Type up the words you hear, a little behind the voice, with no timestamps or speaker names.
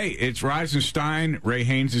Hey, it's Reisenstein. Ray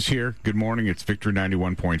Haynes is here. Good morning. It's Victory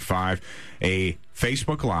 91.5, a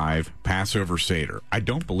Facebook Live Passover Seder. I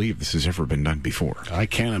don't believe this has ever been done before. I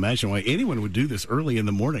can't imagine why anyone would do this early in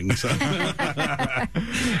the morning. So,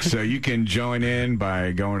 so you can join in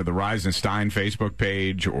by going to the Reisenstein Facebook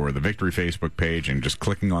page or the Victory Facebook page and just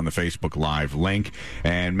clicking on the Facebook Live link.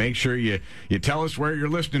 And make sure you tell us where you're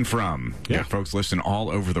listening from. Yeah. Folks listen all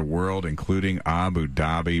over the world, including Abu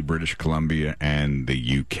Dhabi, British Columbia, and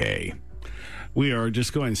the UK. we are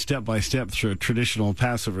just going step by step through a traditional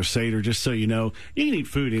Passover Seder. Just so you know, you can eat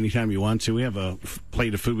food anytime you want to. We have a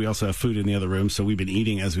plate of food. We also have food in the other room. So we've been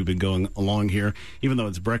eating as we've been going along here. Even though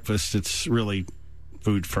it's breakfast, it's really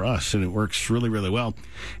food for us, and it works really, really well.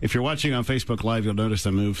 If you're watching on Facebook Live, you'll notice I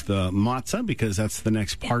moved the matzah because that's the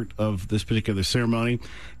next part of this particular ceremony.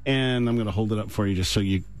 And I'm going to hold it up for you just so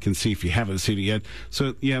you can see if you haven't seen it yet.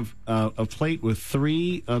 So you have a plate with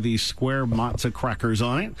 3 of these square matzah crackers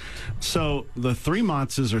on it. So the 3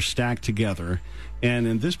 matzahs are stacked together. And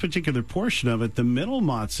in this particular portion of it, the middle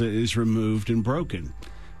matzah is removed and broken.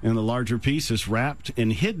 And the larger piece is wrapped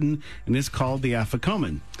and hidden, and it's called the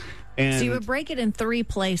afikomen. And so you would break it in 3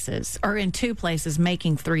 places, or in 2 places,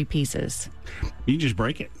 making 3 pieces. You just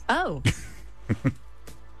break it. Oh.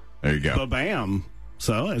 There you go. Ba-bam.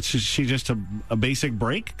 So it's just a basic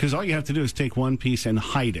break, because all you have to do is take one piece and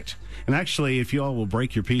hide it. And actually, if you all will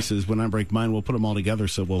break your pieces, when I break mine, we'll put them all together,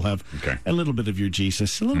 so we'll have a little bit of your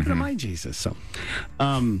Jesus, a little bit of my Jesus.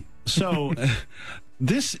 So,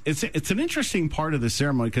 it's an interesting part of the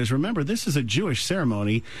ceremony, because remember, this is a Jewish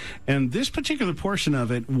ceremony, and this particular portion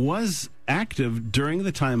of it was active during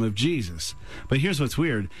the time of Jesus. But here's what's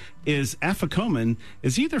weird, is afikomen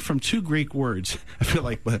is either from 2 Greek words. I feel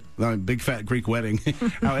like a big fat Greek wedding.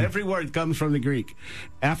 How every word comes from the Greek.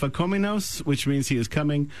 Afikomenos, which means he is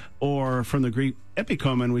coming, or from the Greek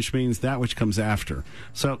epikomen, which means that which comes after.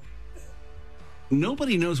 So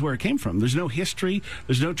nobody knows where it came from. There's no history.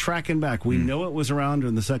 There's no tracking back. We know it was around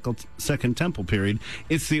in the second temple period.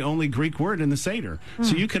 It's the only Greek word in the Seder.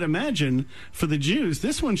 So you can imagine, for the Jews,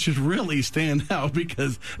 this one should really stand out,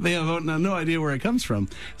 because they have no idea where it comes from.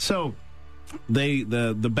 So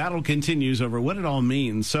the battle continues over what it all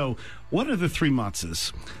means. So what are the 3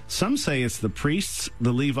 matzahs? Some say it's the priests,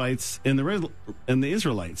 the Levites, and the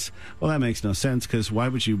Israelites. Well, that makes no sense, because why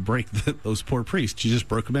would you break those poor priests? You just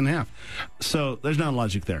broke them in half. So there's no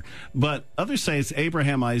logic there. But others say it's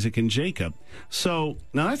Abraham, Isaac, and Jacob. So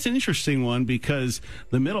now that's an interesting one, because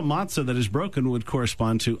the middle matzah that is broken would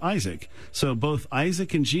correspond to Isaac. So both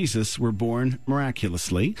Isaac and Jesus were born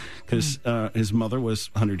miraculously, because his mother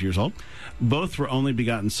was 100 years old. Both were only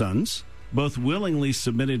begotten sons. Both willingly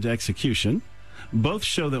submitted to execution. Both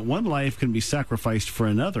show that one life can be sacrificed for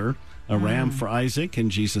another, a ram for Isaac and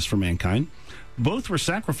Jesus for mankind. Both were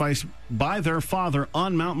sacrificed by their father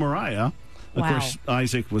on Mount Moriah. Of course,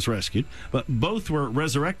 Isaac was rescued, but both were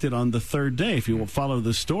resurrected on the 3rd day. If you will follow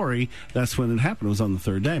the story, that's when it happened. It was on the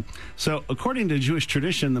 3rd day. So according to Jewish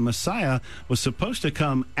tradition, the Messiah was supposed to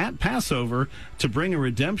come at Passover to bring a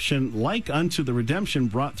redemption like unto the redemption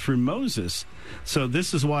brought through Moses. So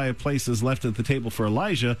this is why a place is left at the table for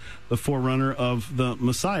Elijah, the forerunner of the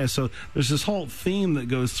Messiah. So there's this whole theme that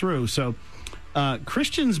goes through. So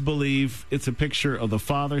Christians believe it's a picture of the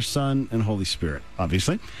Father, Son, and Holy Spirit,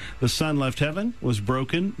 obviously. The Son left heaven, was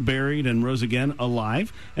broken, buried, and rose again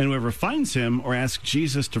alive. And whoever finds him or asks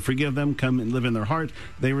Jesus to forgive them, come and live in their heart,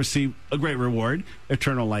 they receive a great reward,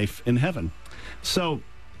 eternal life in heaven. So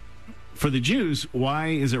for the Jews, why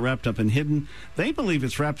is it wrapped up and hidden? They believe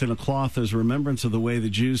it's wrapped in a cloth as a remembrance of the way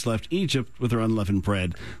the Jews left Egypt with their unleavened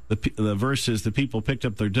bread. The verse is, the people picked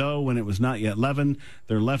up their dough when it was not yet leavened,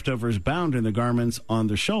 their leftovers bound in the garments on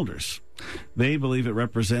their shoulders. They believe it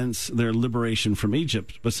represents their liberation from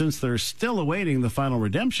Egypt. But since they're still awaiting the final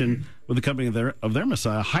redemption with the coming of their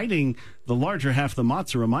Messiah, hiding the larger half of the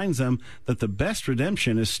matzah reminds them that the best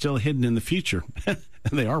redemption is still hidden in the future. And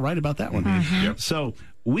they are right about that one. Yep. So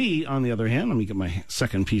we, on the other hand, let me get my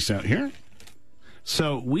second piece out here.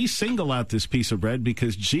 So we single out this piece of bread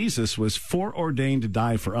because Jesus was foreordained to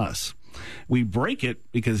die for us. We break it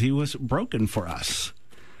because he was broken for us.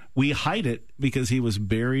 We hide it because he was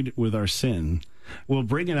buried with our sin. We'll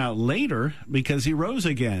bring it out later because he rose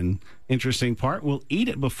again. Interesting part, we'll eat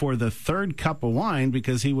it before the 3rd cup of wine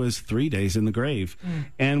because he was 3 days in the grave.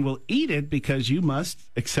 And we'll eat it because you must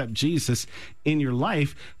accept Jesus in your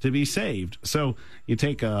life to be saved. So you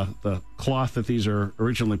take the cloth that these are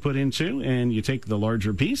originally put into, and you take the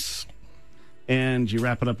larger piece, and you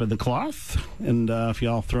wrap it up in the cloth. And if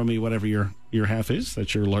y'all throw me whatever your half is,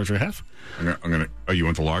 that's your larger half. I'm gonna. Oh, you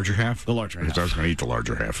want the larger half? The larger half. Because I was going to eat the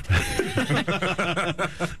larger half.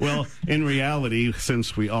 Well, in reality,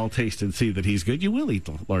 since we all taste and see that he's good, you will eat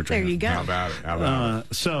the larger half. There you go. How about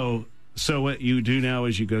it? So what you do now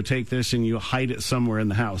is you go take this and you hide it somewhere in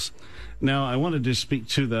the house. Now, I wanted to speak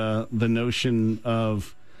to the notion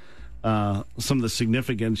of some of the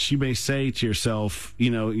significance. You may say to yourself,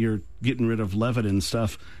 you're getting rid of leaven and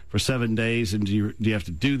stuff for 7 days, and do you have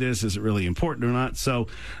to do this? Is it really important or not? So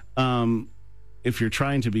if you're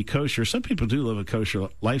trying to be kosher, some people do live a kosher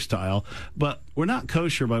lifestyle, but we're not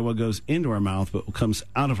kosher by what goes into our mouth, but what comes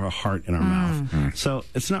out of our heart and our mouth. So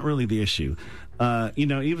it's not really the issue.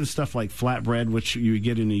 Even stuff like flatbread, which you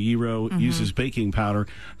get in a gyro, uses baking powder.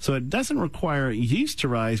 So it doesn't require yeast to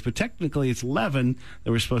rise, but technically it's leaven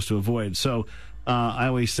that we're supposed to avoid. So I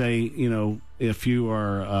always say, if you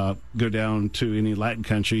are go down to any Latin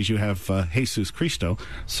countries, you have Jesus Cristo.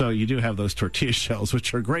 So you do have those tortilla shells,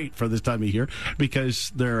 which are great for this time of year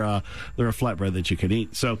because they're a flatbread that you can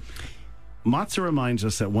eat. So matzah reminds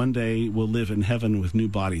us that one day we'll live in heaven with new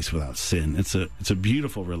bodies without sin. It's a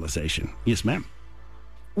beautiful realization. Yes, ma'am.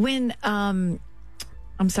 When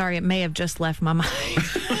I'm sorry, it may have just left my mind.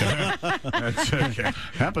 That's okay.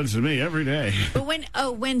 Happens to me every day.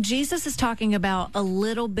 But when Jesus is talking about a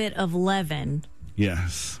little bit of leaven,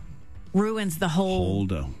 yes, ruins the whole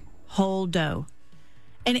dough.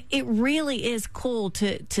 And it really is cool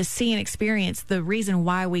to see and experience the reason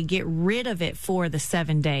why we get rid of it for the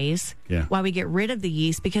 7 days, why we get rid of the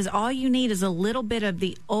yeast, because all you need is a little bit of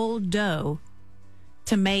the old dough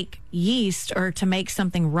to make yeast or to make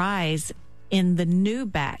something rise in the new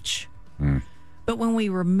batch. But when we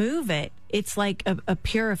remove it, it's like a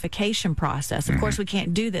purification process. Of course, we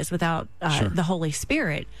can't do this without the Holy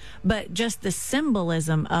Spirit, but just the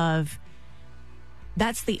symbolism of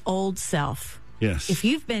that's the old self. Yes. If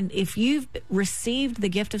you've received the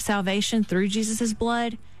gift of salvation through Jesus'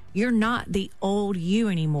 blood, you're not the old you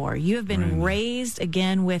anymore. You have been raised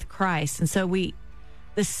again with Christ. And so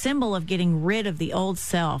the symbol of getting rid of the old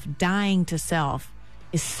self, dying to self,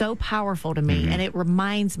 is so powerful to me. And it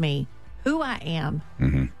reminds me who I am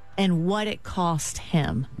and what it cost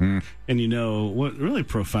him. And what really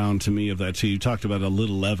profound to me of that too, you talked about a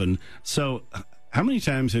little leaven. So how many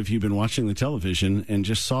times have you been watching the television and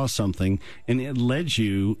just saw something and it led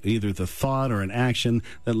you, either the thought or an action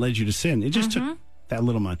that led you to sin? It just took that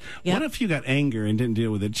little much. Yep. What if you got anger and didn't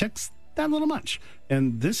deal with it? Just that little much.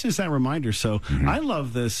 And this is that reminder. So I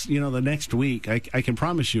love this. The next week, I can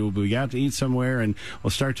promise you, we got to eat somewhere and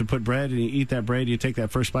we'll start to put bread, and you eat that bread, you take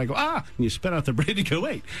that first bite, go, and you spit out the bread, you go,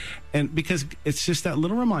 wait. And because it's just that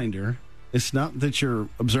little reminder. It's not that you're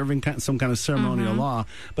observing some kind of ceremonial law,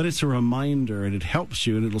 but it's a reminder, and it helps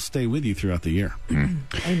you, and it'll stay with you throughout the year.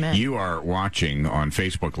 Amen. You are watching on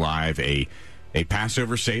Facebook Live a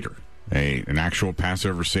Passover Seder, an actual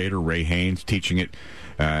Passover Seder. Ray Haynes teaching it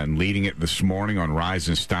and leading it this morning on Rise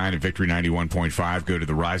and Stein at Victory 91.5. Go to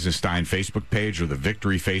the Rise and Stein Facebook page or the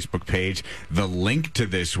Victory Facebook page. The link to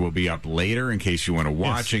this will be up later in case you want to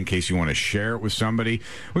watch, in case you want to share it with somebody.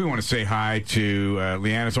 We want to say hi to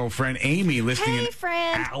Leanna's old friend Amy, listening in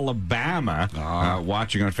Alabama,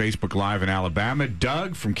 watching on Facebook Live in Alabama.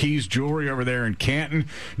 Doug from Keys Jewelry over there in Canton.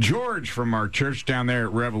 George from our church down there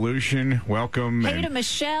at Revolution. Welcome. Hey to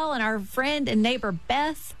Michelle and our friend and neighbor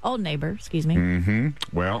Beth, old neighbor, excuse me.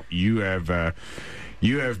 Well, you have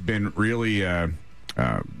been really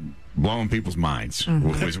blowing people's minds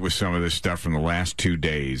with some of this stuff from the last 2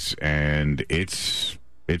 days, and it's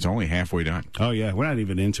only halfway done. Oh yeah, we're not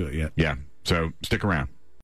even into it yet. Yeah, so stick around.